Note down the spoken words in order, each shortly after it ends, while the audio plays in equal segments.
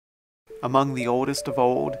Among the oldest of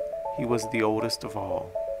old, he was the oldest of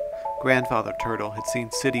all. Grandfather Turtle had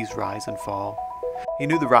seen cities rise and fall. He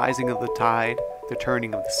knew the rising of the tide, the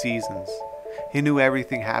turning of the seasons. He knew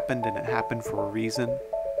everything happened and it happened for a reason.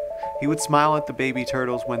 He would smile at the baby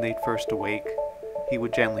turtles when they'd first awake. He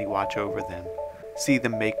would gently watch over them, see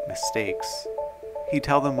them make mistakes. He'd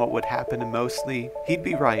tell them what would happen, and mostly, he'd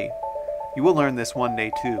be right. You will learn this one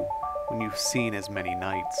day too, when you've seen as many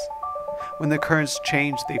nights. When the currents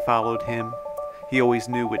changed, they followed him. He always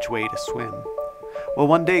knew which way to swim. Well,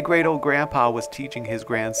 one day great old Grandpa was teaching his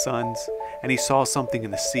grandsons, and he saw something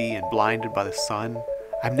in the sea, and blinded by the sun,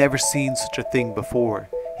 "I've never seen such a thing before,"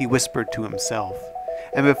 he whispered to himself.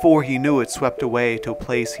 And before he knew it, swept away to a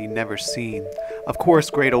place he'd never seen. Of course,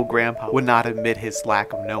 great old Grandpa would not admit his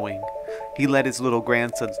lack of knowing. He led his little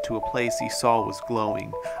grandsons to a place he saw was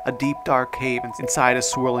glowing, a deep dark cave inside a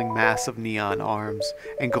swirling mass of neon arms,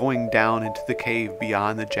 and going down into the cave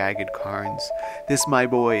beyond the jagged cairns. This, my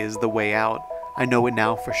boy, is the way out. I know it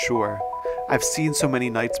now for sure. I've seen so many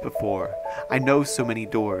nights before. I know so many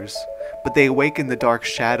doors. But they awakened the dark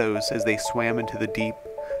shadows as they swam into the deep.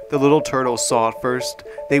 The little turtles saw it first.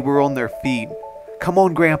 They were on their feet. "Come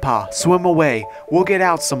on, Grandpa, swim away. We'll get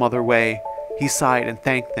out some other way." He sighed and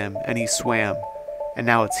thanked them, and he swam. And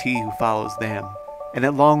now it's he who follows them. And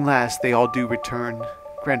at long last they all do return.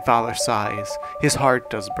 Grandfather sighs. His heart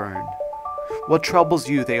does burn. "What troubles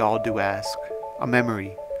you?" they all do ask. "A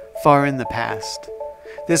memory, far in the past.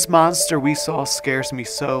 This monster we saw scares me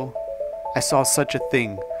so. I saw such a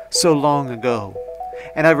thing so long ago.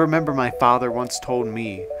 And I remember my father once told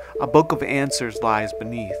me, a book of answers lies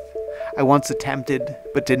beneath. I once attempted,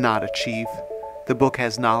 but did not achieve. The book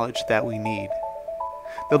has knowledge that we need."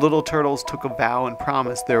 The little turtles took a vow and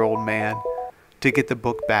promised their old man to get the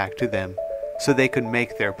book back to them so they could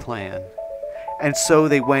make their plan. And so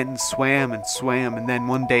they went and swam, and then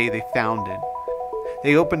one day they found it.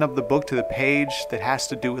 They opened up the book to the page that has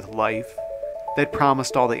to do with life, that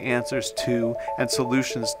promised all the answers to and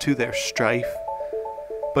solutions to their strife.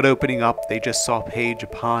 But opening up, they just saw page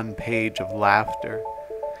upon page of laughter.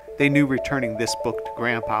 They knew returning this book to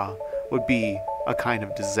Grandpa would be a kind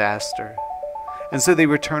of disaster. And so they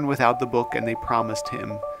returned without the book, and they promised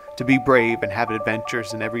him to be brave and have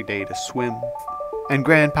adventures and every day to swim. And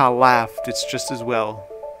Grandpa laughed, "It's just as well."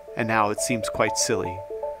 And now it seems quite silly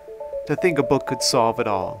to think a book could solve it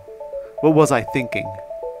all. What was I thinking,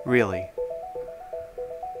 really?